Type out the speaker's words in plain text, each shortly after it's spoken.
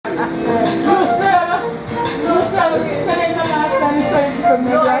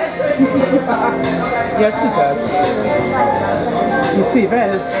Yes, sweetheart. You see,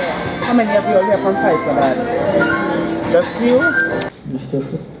 well, how many of you are here from Hyderabad? Just you? Mr.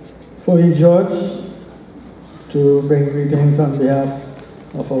 Foy George, to bring greetings on behalf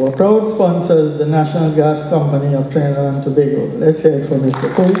of our proud sponsors, the National Gas Company of Trinidad and Tobago. Let's hear it from Mr.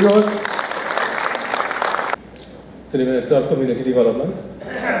 Foy George. To the Minister of Community Development,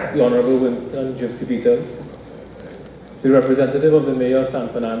 the Honorable Winston Gypsy Peters, the representative of the Mayor of San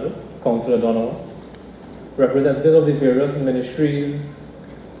Fernando, Councillor Donovan, representative of the various ministries,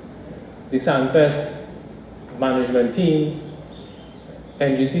 the Sanfest management team,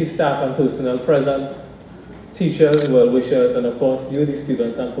 NGC staff and personnel present, teachers, well-wishers, and of course you, the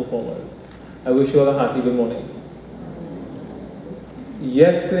students and performers. I wish you all a hearty good morning.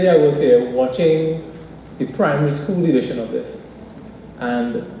 Yesterday I was here watching the primary school edition of this,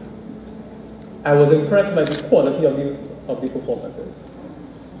 and I was impressed by the quality of the performances.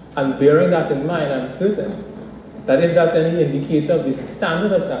 And bearing that in mind, I'm certain that if that's any indicator of the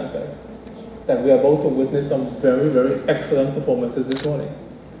standard of Sanfest, that we are about to witness some very, very excellent performances this morning.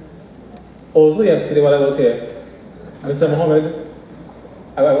 Also yesterday while I was here, Mr. Mohammed,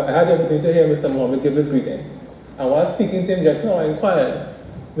 I had the opportunity to hear Mr. Mohammed give his greeting. And while speaking to him just now, I inquired,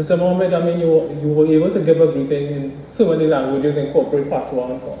 Mr. Mohammed, I mean, you were able to give a greeting in so many languages, incorporate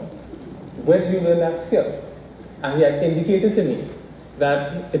patois and so on. Where did you learn that skill? And he had indicated to me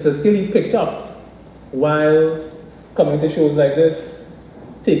that it's a skill he picked up while coming to shows like this,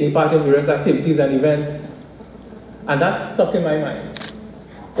 taking part in various activities and events. And that stuck in my mind.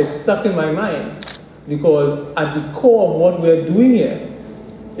 It stuck in my mind because at the core of what we're doing here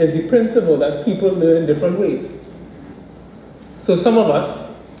is the principle that people learn in different ways. So some of us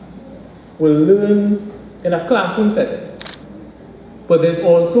will learn in a classroom setting, but there's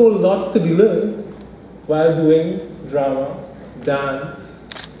also lots to be learned while doing drama, dance,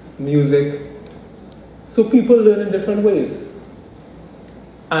 music. So people learn in different ways.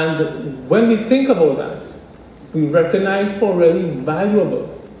 And when we think about that, we recognize how really valuable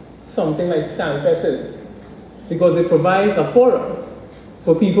something like Sanfest is, because it provides a forum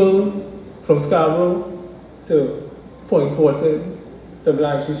for people from Scarborough to Point Fortin, to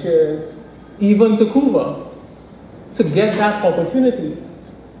Blanchie Shares, even to Cuba, to get that opportunity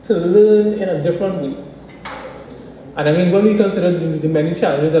to learn in a different way. And I mean, when we consider the many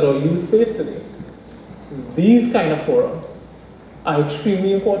challenges that our youth face today, these kind of forums are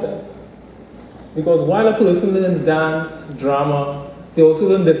extremely important. Because while a person learns dance, drama, they also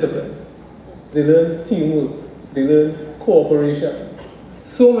learn discipline. They learn teamwork. They learn cooperation.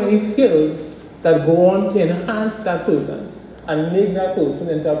 So many skills that go on to enhance that person and make that person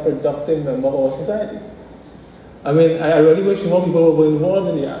into a productive member of our society. I mean, I really wish more people were involved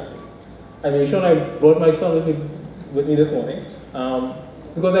in the arts. I made sure I brought my son with me this morning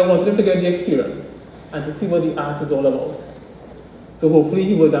because I wanted him to get the experience and to see what the arts is all about. So hopefully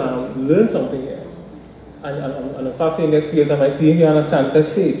he would learn something here. And perhaps in the next few years I might see him here on a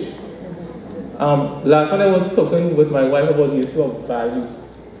Sanfest stage. Last night I was talking with my wife about the issue of values.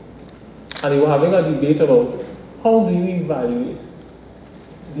 And we were having a debate about how do you evaluate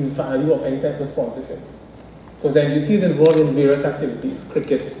the value of any type of sponsorship. Because NGC is involved in various activities,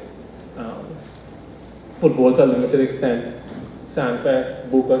 cricket, football to a limited extent,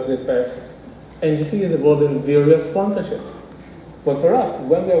 Sanfest, Boca Fest. NGC is involved in various sponsorships. But for us,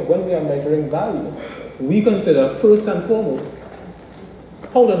 when we are measuring value, we consider first and foremost,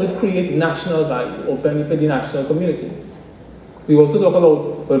 how does it create national value or benefit the national community? We also talk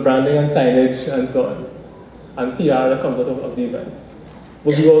about branding and signage and so on, and PR that comes out of the event.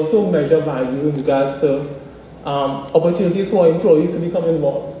 But we also measure value in regards to opportunities for employees to become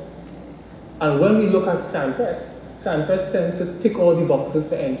involved. And when we look at Sanfest, Sanfest tends to tick all the boxes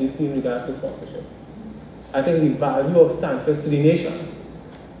for NGC in regards to sponsorship. I think the value of Sanfest to the nation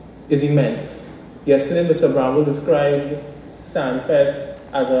is immense. Yesterday, Mr. Bramwell described Sanfest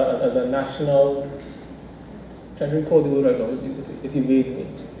as a national, I'm trying to recall the word right now, it evades me,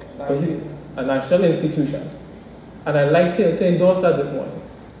 a national institution. And I'd like to endorse that this morning.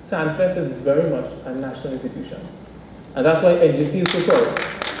 Sanfest is very much a national institution. And that's why NGC is so proud.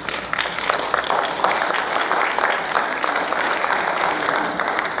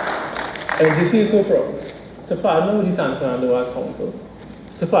 NGC is so proud to partner with the San Fernando Arts Council,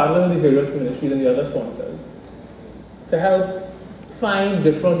 to partner with the various ministries and the other sponsors, to help find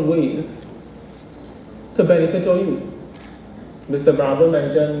different ways to benefit our youth. Mr. Bramwell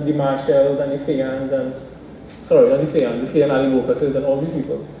mentioned the Marshalls and the Fayans and, sorry, not the Fayans, the Fayan Ali Wokases and all these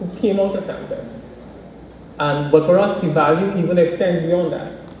people who came out of Sanfest. But for us, the value even extends beyond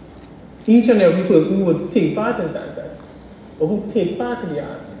that. each and every person who would take part in Sanfest, or who take part in the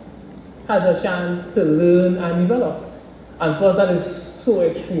arts, has a chance to learn and develop. And for us, that is so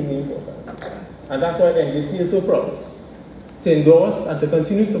extremely important. And that's why NGC is so proud to endorse and to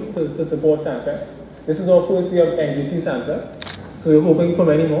continue to support Sanfest. This is our first year of NGC Sanfest, so we're hoping for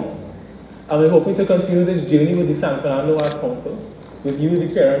many more. And we're hoping to continue this journey with the San Fernando Arts Council, with you,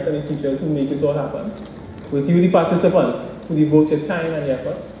 the parents and the teachers who make it all happen, with you, the participants who devote your time and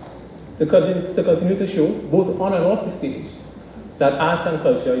effort, to continue to show, both on and off the stage, that arts and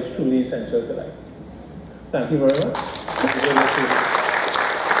culture is truly essential to life. Thank you very much.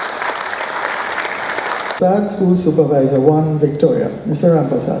 Third School Supervisor 1, Victoria. Mr.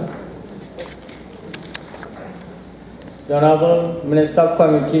 Rampasad. The Honorable Minister of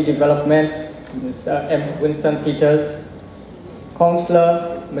Community Development, Mr. M. Winston Peters,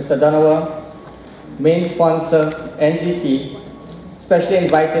 Councillor, Mr. Donovan, main sponsor, NGC, specially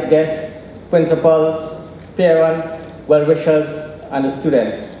invited guests, principals, parents, well-wishers, and the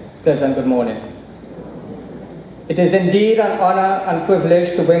students. Pleasant good morning. It is indeed an honor and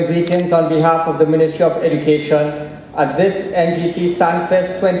privilege to bring greetings on behalf of the Ministry of Education at this NGC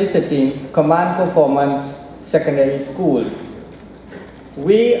Sanfest 2013 Command Performance Secondary Schools.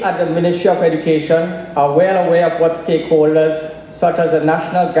 We at the Ministry of Education are well aware of what stakeholders such as the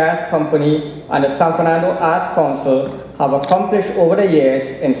National Gas Company and the San Fernando Arts Council have accomplished over the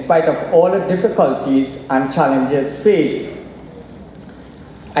years in spite of all the difficulties and challenges faced.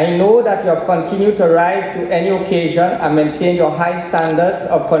 I know that you have continued to rise to any occasion and maintain your high standards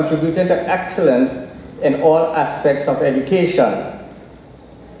of contributing to excellence in all aspects of education.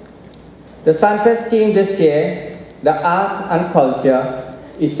 The Sanfest theme this year, the art and culture,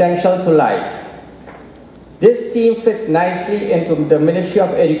 essential to life. This theme fits nicely into the Ministry of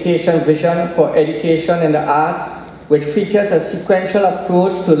Education vision for education in the arts, which features a sequential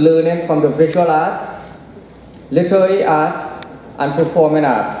approach to learning from the visual arts, literary arts, and performing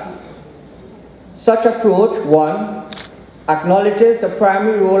arts. Such approach, 1, acknowledges the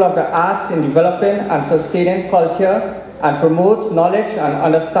primary role of the arts in developing and sustaining culture and promotes knowledge and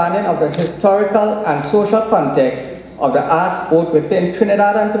understanding of the historical and social context of the arts both within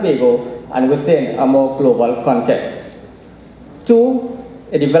Trinidad and Tobago and within a more global context. 2,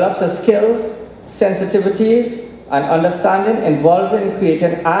 it develops the skills, sensitivities, and understanding involved in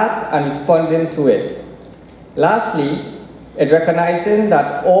creating art and responding to it. Lastly, it recognizes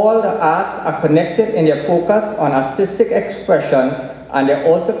that all the arts are connected in their focus on artistic expression, and they're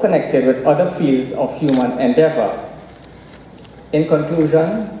also connected with other fields of human endeavor. In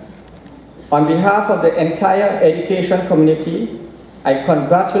conclusion, on behalf of the entire education community, I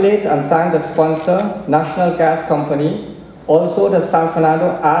congratulate and thank the sponsor, National Gas Company, also the San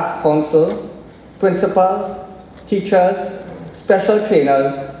Fernando Arts Council, principals, teachers, special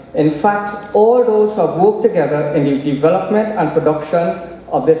trainers, in fact, all those who have worked together in the development and production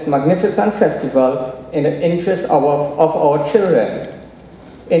of this magnificent festival in the interest of our children.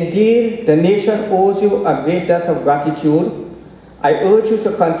 Indeed, the nation owes you a great debt of gratitude. I urge you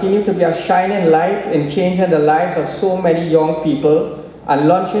to continue to be a shining light in changing the lives of so many young people and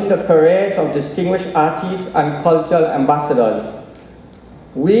launching the careers of distinguished artists and cultural ambassadors.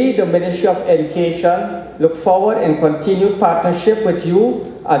 We, the Ministry of Education, look forward in continued partnership with you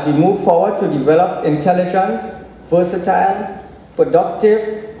as we move forward to develop intelligent, versatile,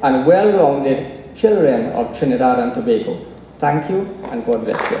 productive, and well-rounded children of Trinidad and Tobago. Thank you, and God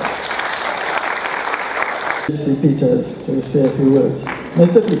bless you. NGC Peters to say a few words.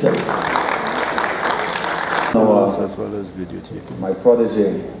 Mr. Peters. As well as videotaping. My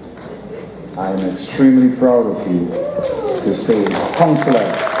protege, I am extremely proud of you to say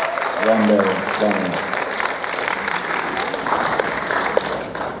Councillor Randall Donald.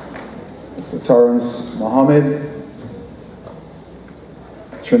 Mr. Torrance Mohammed,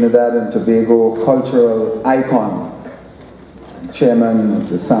 Trinidad and Tobago cultural icon, Chairman of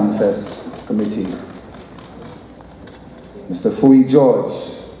the Sanfest Committee. Mr. Fui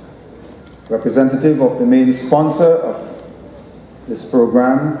George, representative of the main sponsor of this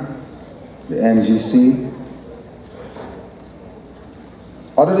program, the NGC.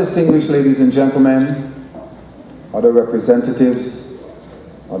 Other distinguished ladies and gentlemen, other representatives,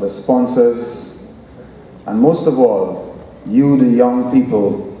 other sponsors, and most of all, you, the young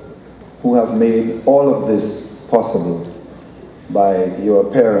people who have made all of this possible by your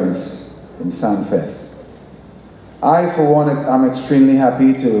appearance in Sanfest. I, for one, am extremely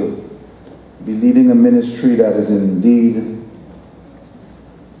happy to be leading a ministry that is indeed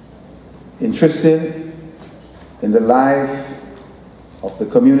interested in the life of the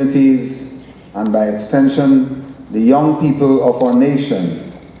communities and by extension, the young people of our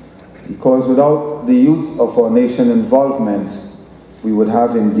nation, because without the youth of our nation involvement, we would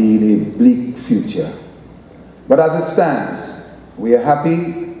have indeed a bleak future. But as it stands, we are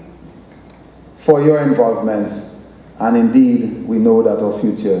happy for your involvement, and indeed, we know that our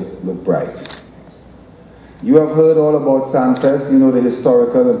future looks bright. You have heard all about Sanfest. You know the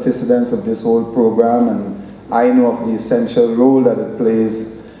historical antecedents of this whole program, and I know of the essential role that it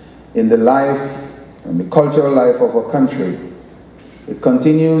plays in the life and the cultural life of our country. It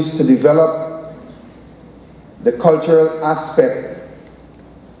continues to develop the cultural aspect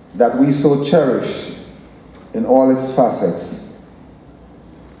that we so cherish in all its facets.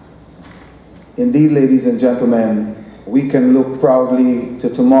 Indeed, ladies and gentlemen, we can look proudly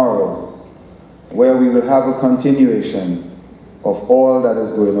to tomorrow, where we will have a continuation of all that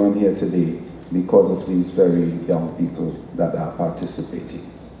is going on here today because of these very young people that are participating.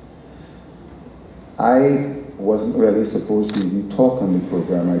 I wasn't really supposed to even talk on the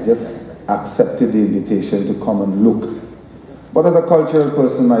program. I just accepted the invitation to come and look. But as a cultural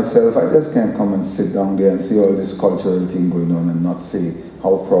person myself, I just can't come and sit down there and see all this cultural thing going on and not say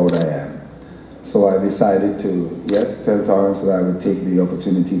how proud I am. So I decided to, yes, tell Torrance that I would take the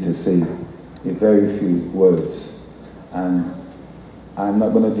opportunity to say a very few words. And I'm not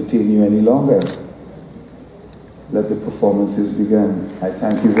going to detain you any longer. Let the performances begin. I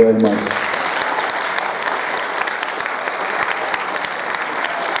thank you very much.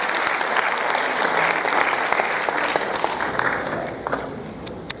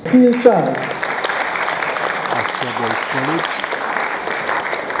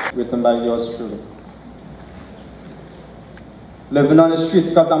 Written by yours truly. Living on the streets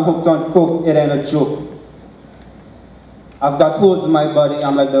because I'm hooked on coke, it ain't a joke. I've got holes in my body,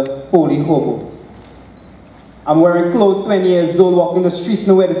 I'm like the holy hobo. I'm wearing clothes 20 years old, walking the streets,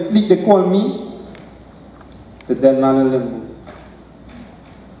 nowhere to sleep, they call me the dead man in limbo.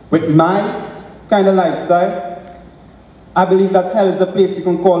 With my kind of lifestyle, I believe that hell is a place you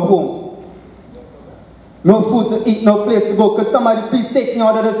can call home. No food to eat, no place to go. Could somebody please take me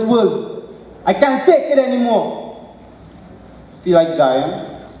out of this world? I can't take it anymore. Feel like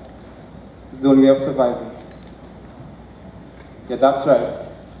dying is the only way of surviving. Yeah, that's right.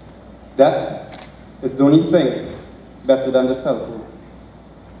 Death is the only thing better than the cell.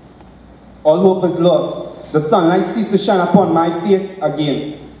 All hope is lost. The sunlight ceases to shine upon my face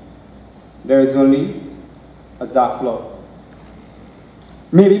again. There is only a dark cloud.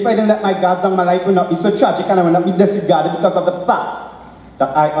 Maybe if I didn't let my guards down, my life would not be so tragic and I would not be disregarded because of the fact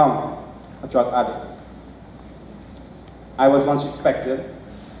that I am a drug addict. I was once respected,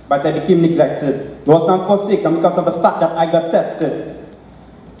 but I became neglected, lost and forsaken because of the fact that I got tested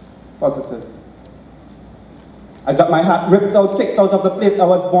positive. I got my heart ripped out, kicked out of the place I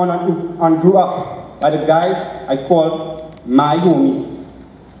was born and grew up by the guys I call my homies.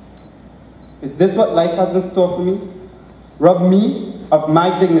 Is this what life has in store for me? Rob me of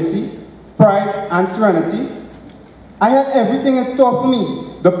my dignity, pride, and serenity? I had everything in store for me.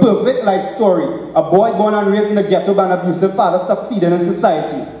 The perfect life story. A boy born and raised in the ghetto by an abusive father succeeding in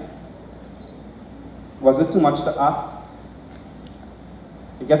society. Was it too much to ask?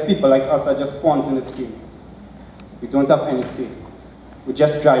 I guess people like us are just pawns in this game. We don't have any say. We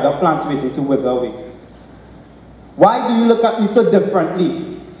just dried up plants waiting to wither away. Why do you look at me so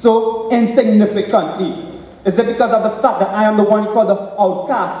differently? So insignificantly? Is it because of the fact that I am the one you call the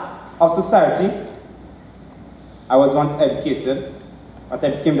outcast of society? I was once educated, but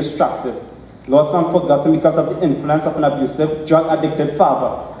I became distracted, lost and forgotten because of the influence of an abusive, drug-addicted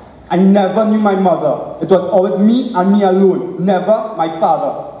father. I never knew my mother. It was always me and me alone, never my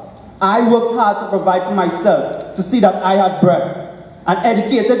father. I worked hard to provide for myself, to see that I had bread. An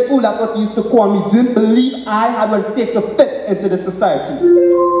educated fool, that's what he used to call me, didn't believe I had what it takes to fit into this society.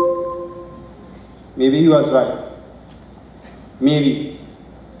 Maybe he was right. Maybe,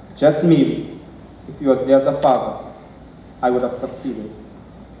 just maybe, if he was there as a father, I would have succeeded.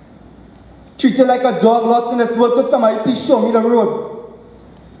 Treated like a dog lost in this world, could somebody please show me the road?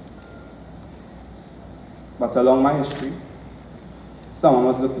 But along my history, someone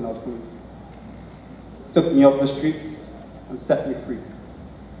was looking out for me. Took me off the streets and set me free.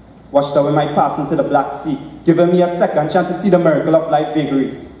 Washed away my past into the Black Sea, giving me a second chance to see the miracle of life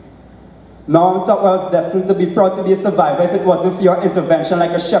vagaries. Now on top, I was destined to be proud to be a survivor if it wasn't for your intervention.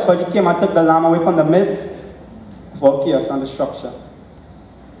 Like a shepherd, you came and took the lamb away from the midst of all chaos and destruction.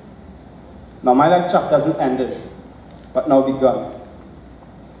 Now my life chapter hasn't ended, but now begun.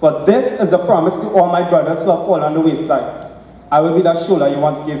 For this is a promise to all my brothers who have fallen on the wayside. I will be that shoulder you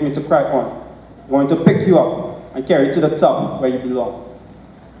once gave me to cry on. I'm going to pick you up and carry you to the top where you belong.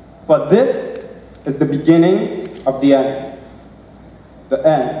 For this is the beginning of the end. The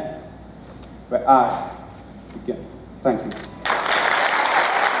end where I begin. Thank you.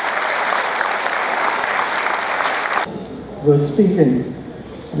 Was speaking.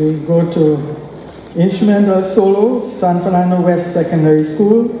 We go to instrumental solo, San Fernando West Secondary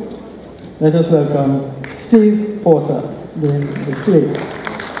School. Let us welcome Steve Porter doing the slate.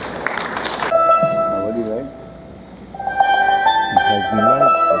 What do you like? It has been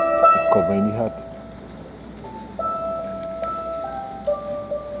like covering the hat.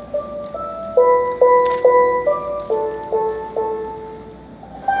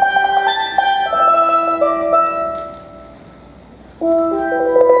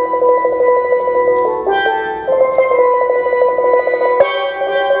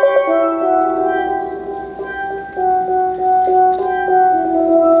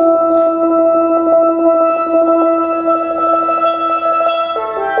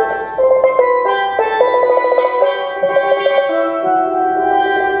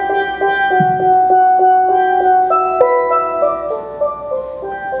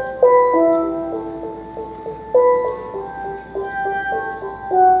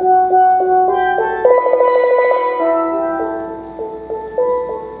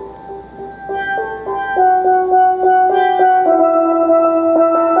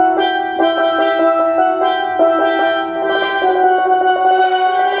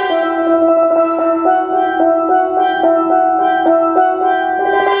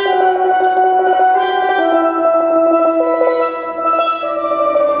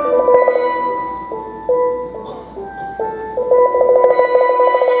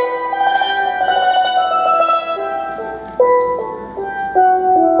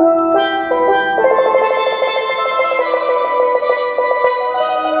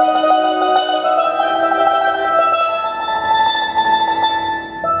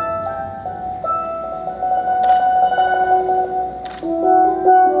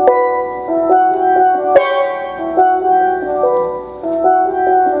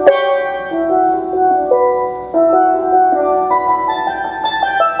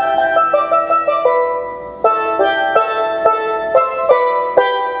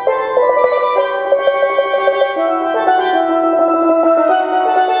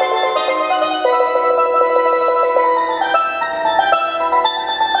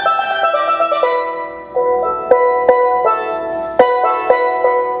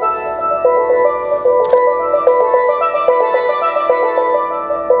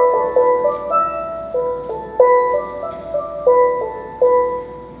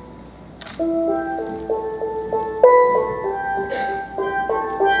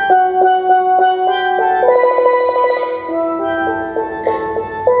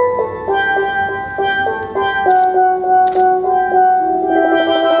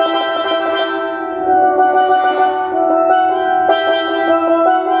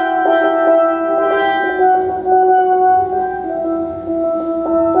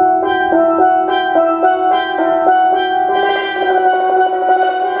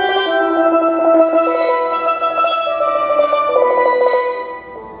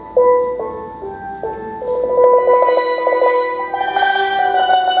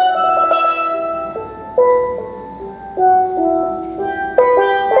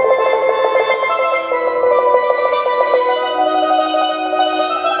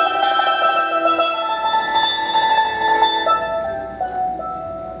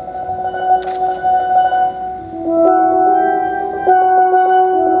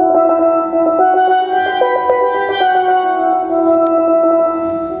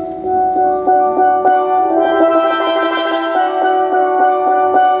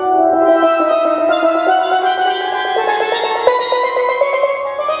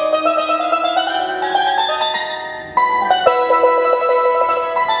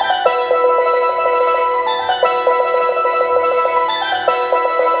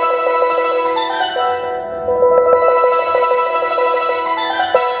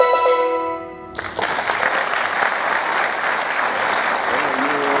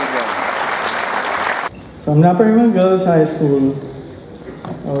 From Naparima Girls High School,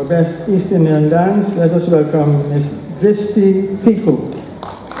 our best East Indian dance, let us welcome Miss Drishti Piku.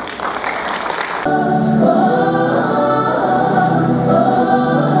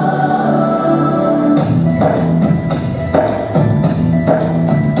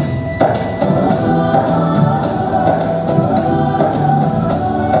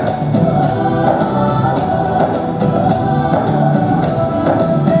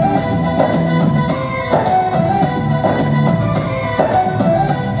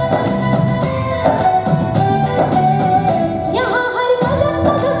 यहाँ हर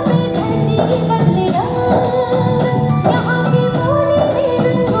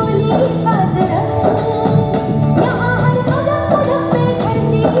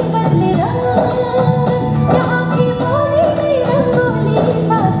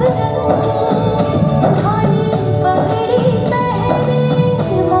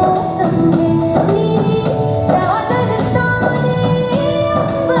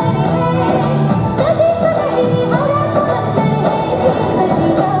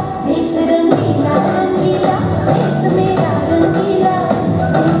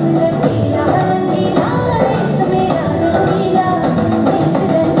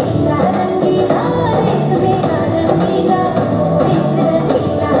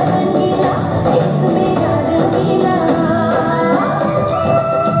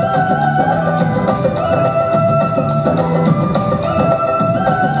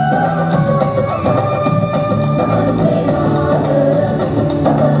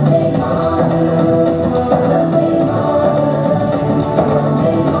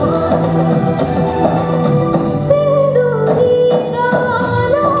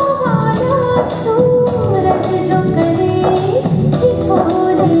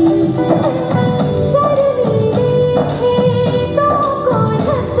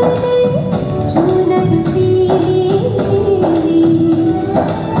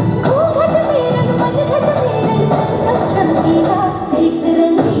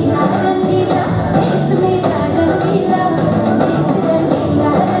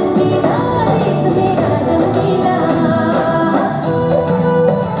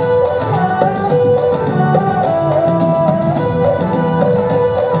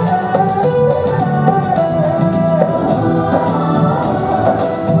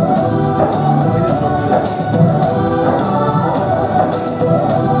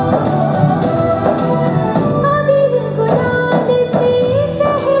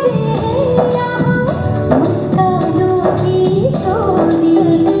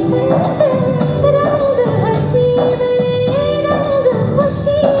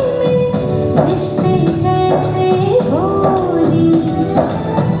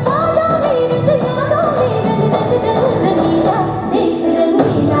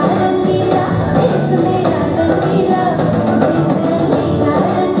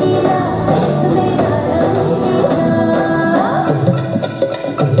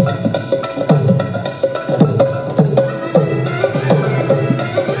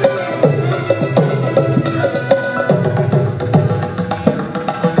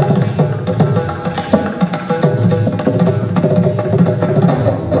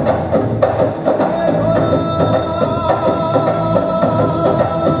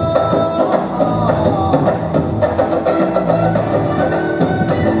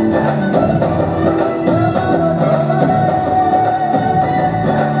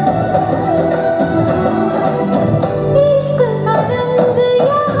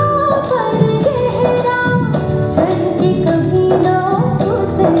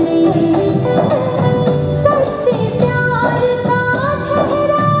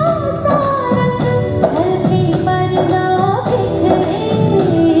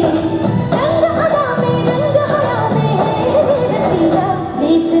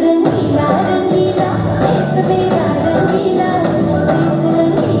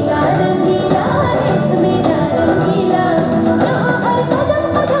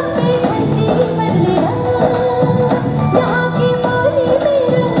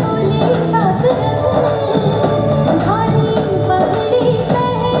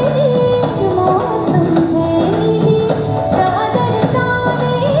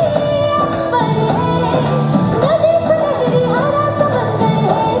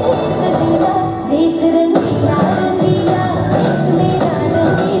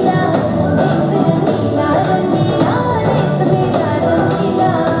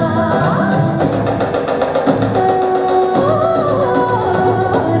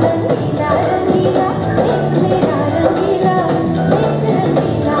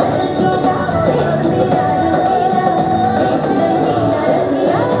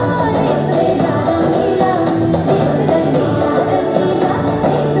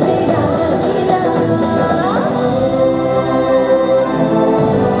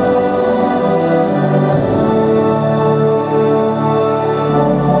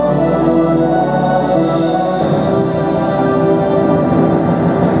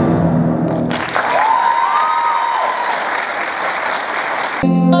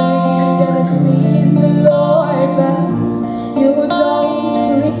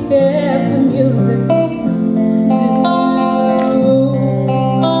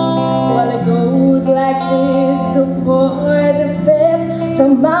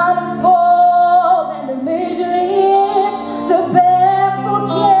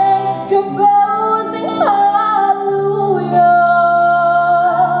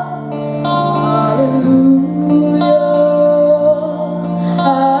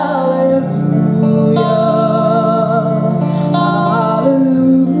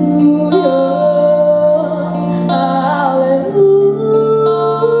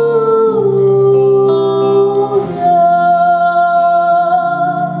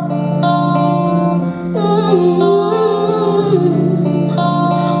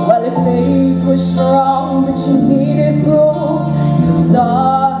strong, but you needed proof. You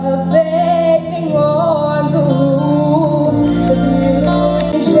saw her bathing on the roof.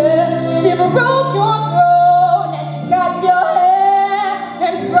 She broke your throne and she cut your hair,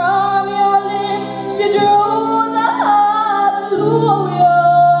 and from your lips she drew the hallelujah.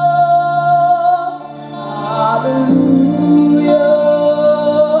 Hallelujah.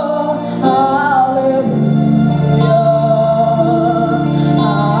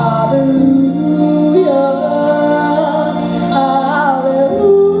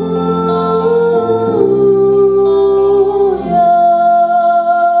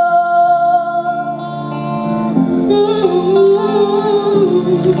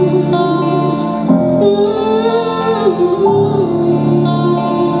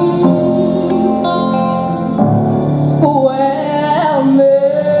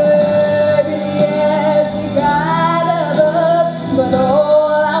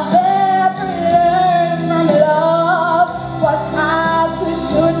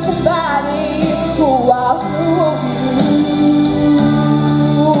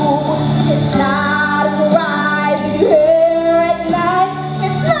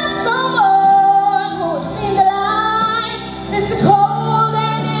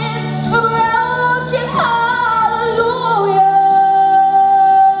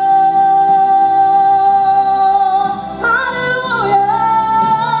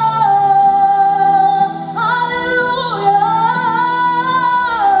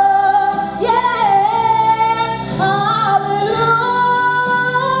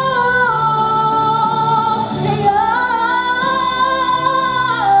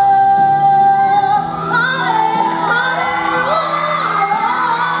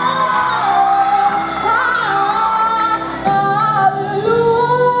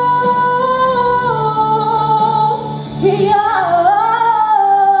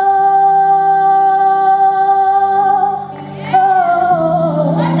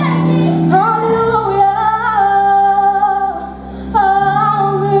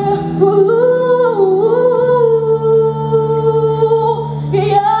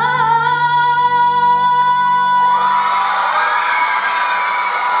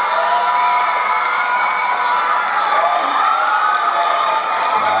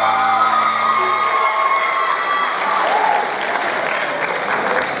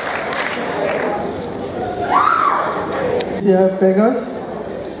 Vegas,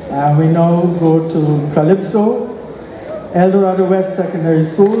 and we now go to Calypso, Eldorado West Secondary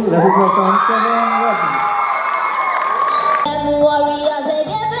School. Let us welcome Kevin Rodney. Warriors are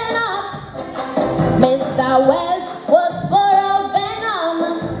giving up. Mr. Welch was for a venom.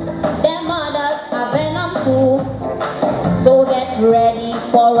 Their mothers are venom too. So get ready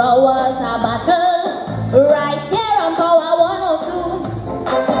for hours of battle. Right here on Power 102.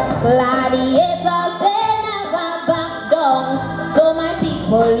 Gladiators, they never back down. So my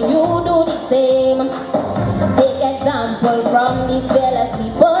people, you do the same. Take example from these fearless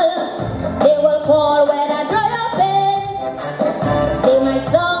people. They will call when I draw your pain. They might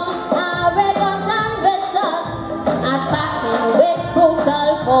sound arrogant and vicious, attacking with brutal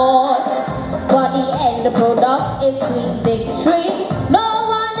force. But the end product is sweet victory. No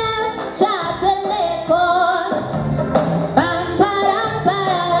one else charting their cause. Bam, ba-dam,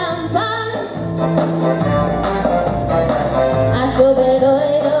 ba-da-dam, bam. I should be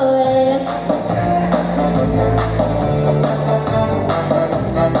doing it.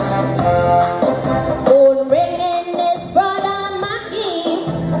 Phone ringing his brother Mackie.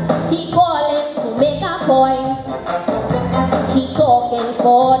 He calling to make a point. He talking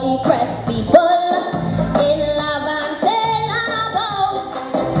for the press people in Lavantine about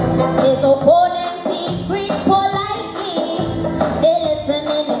his opponents. He greet politely. They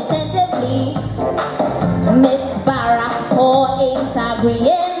listening attentively. Miss Barack Paul ain't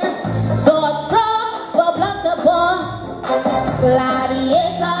agreeing. Sword strong for blood to pour.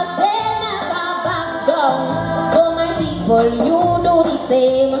 Gladiators, they never back down. So my people, you do the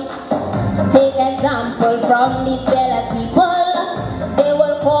same. Take example from these fearless people. They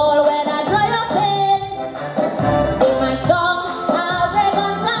will call when I draw your pain. They might sound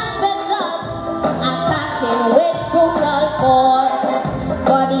arrogant and vicious, attacking with brutal force.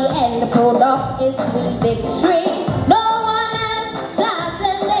 But the end product is sweet victory. No one else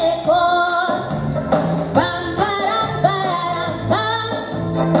charting their cause. Bam, ba-dam, ba-dam, bam.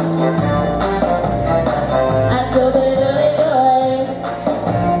 I should be doing it.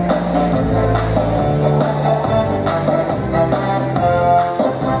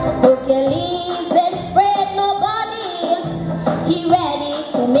 Hercules ain't afraid nobody. He ready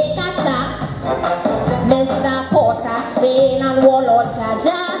to make attack. Mr. Porter, Spain and Warlord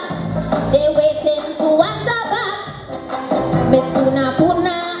Charger. they waiting to answer back. Miss Puna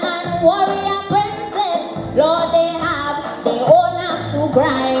Puna and Warrior Princess, Lord, they have their own axe to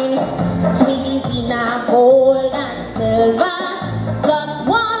grind. Twiggies in a gold and silver, just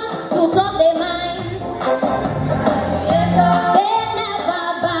want to talk their mind. They never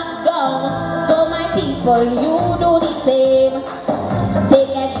back down, so my people, you do the same.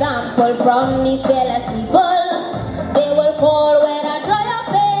 Take example from these fearless people. They will call when I try your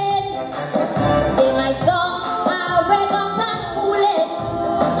pain. They might sound arrogant and foolish,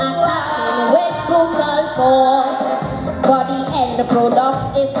 attacking with brutal force. But the end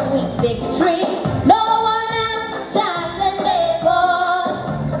product is sweet victory. No one else chance in their cause.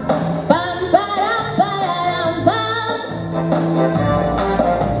 Bam, ba-dam, ba-da-dam, bam.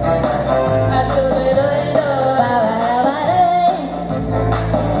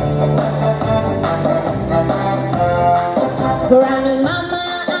 Granny Mama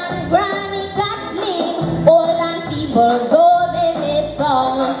and Granny Kathleen, old and feeble though they may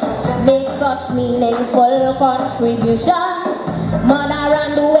song, make such meaningful contributions. Mother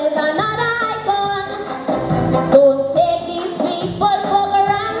Randu is another icon. Don't take these people for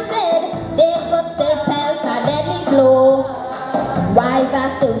granted, they could still pelt a deadly blow. Wise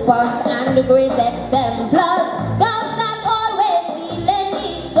as silvers and great exemplars, those that always feel in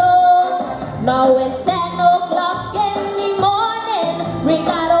the show. Now it's 10 o'clock in the morning,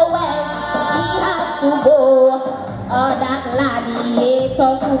 Ricardo Welsh, he has to go. That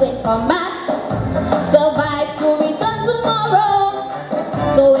gladiators who will come back, survive to return tomorrow.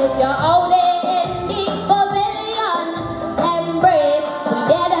 So if you're out there in the pavilion, embrace the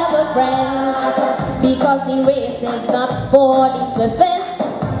dead of a friend, because the race is not for the swiftest,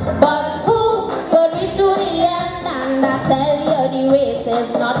 but who could reach to the end? And I tell you, the race is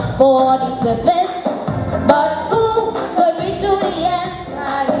not for the swiftest, but who could reach to the end?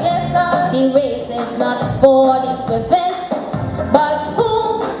 The race is not for the swiftest, but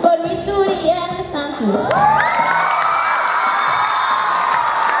who could reach to the end? Thank you.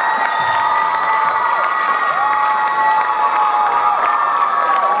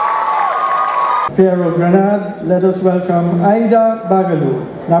 Piero Granad, let us welcome Aida Bagalu,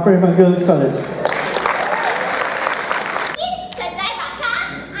 Naparima Girls College.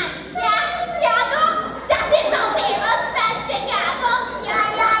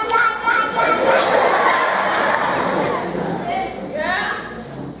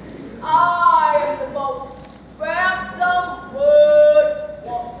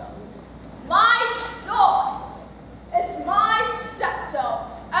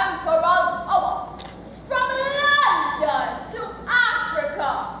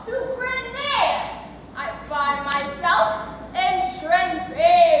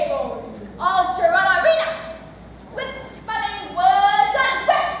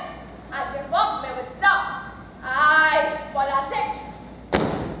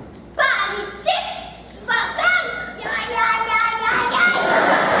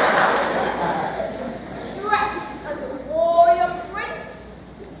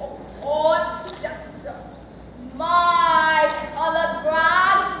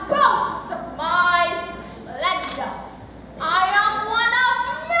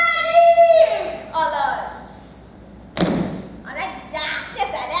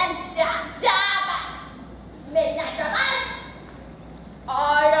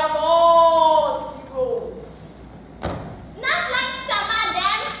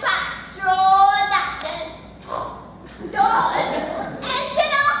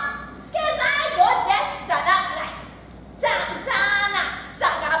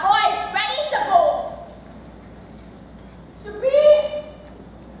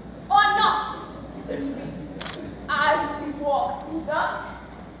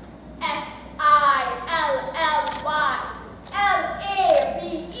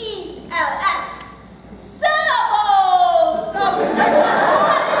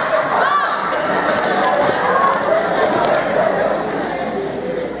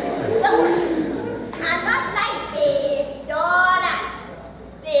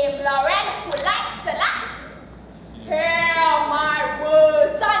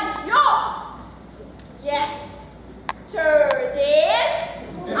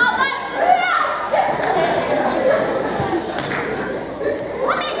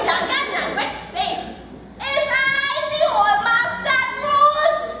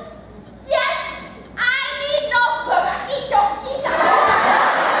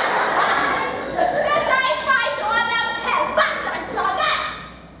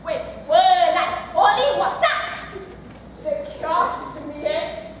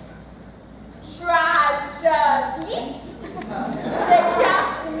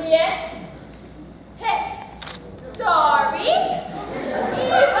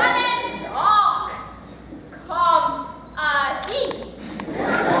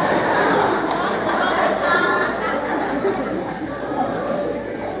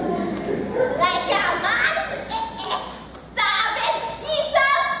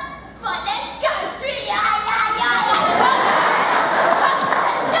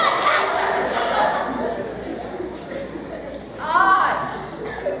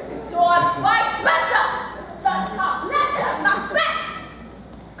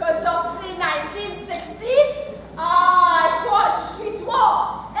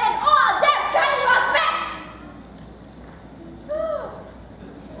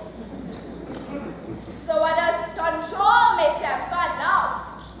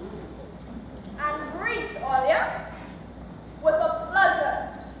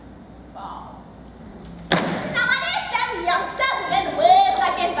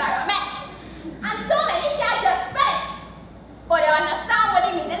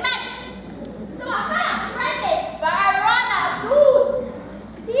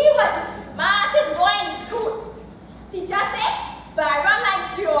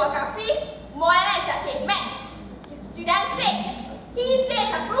 geography, more entertainment. His students say he's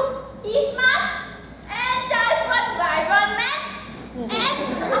data-proof, he's smart, and that's what vibrant meant. And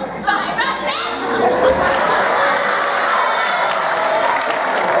vibrant meant.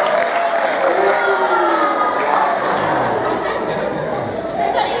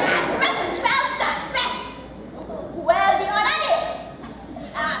 So the announcement was spelled Sanfest. Well, the other day, the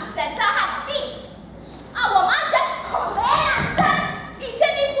arts center had a feast. A woman just come in and start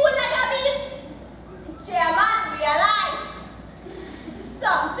eating the food like a beast. The chairman realized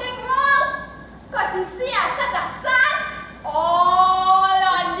something wrong, cause he see her set a sun all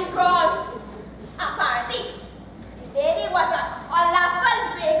on the ground. Apparently, the lady was a colorful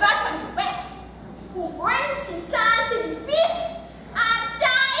vagrant from the west who brings she sand to the feast and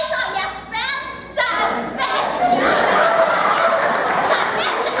dies on your spell Sanfest.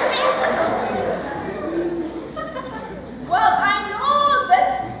 Well, I know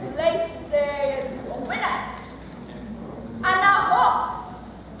this place today is for winners, and I hope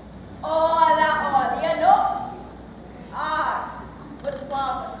all you know was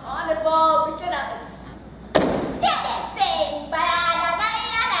one for carnival beginners. Hear this thing,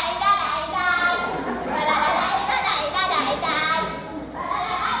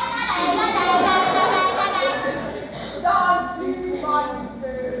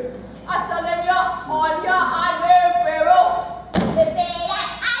 I'm telling you, all your hardware bureau. They say that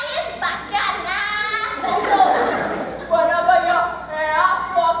I is bacana. So, whatever your hair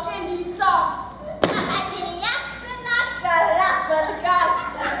talking, you talk. Imagine yes, not galafel gal.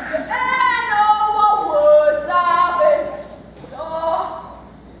 And all words are been so.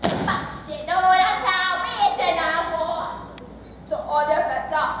 But you know that I'm waiting for. So all the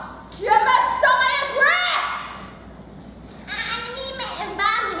better, give me some of your grace. And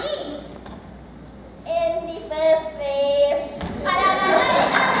remember me in the first place.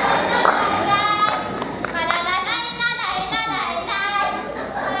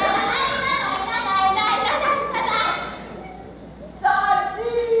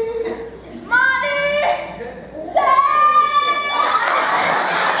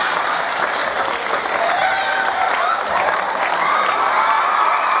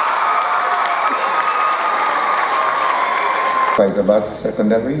 Hyderabad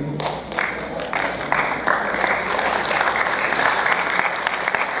Secondary.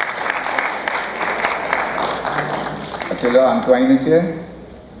 Attila Antoine is here.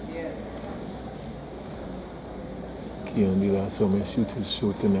 Keon, the last one we shoot his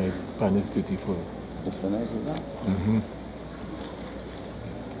show tonight. Pan is beautiful. This one is that? Mm-hmm.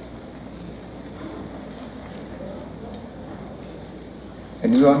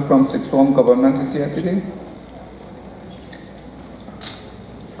 Anyone from sixth form government is here today?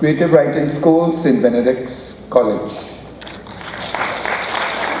 Creative Writing School, St. Benedict's College.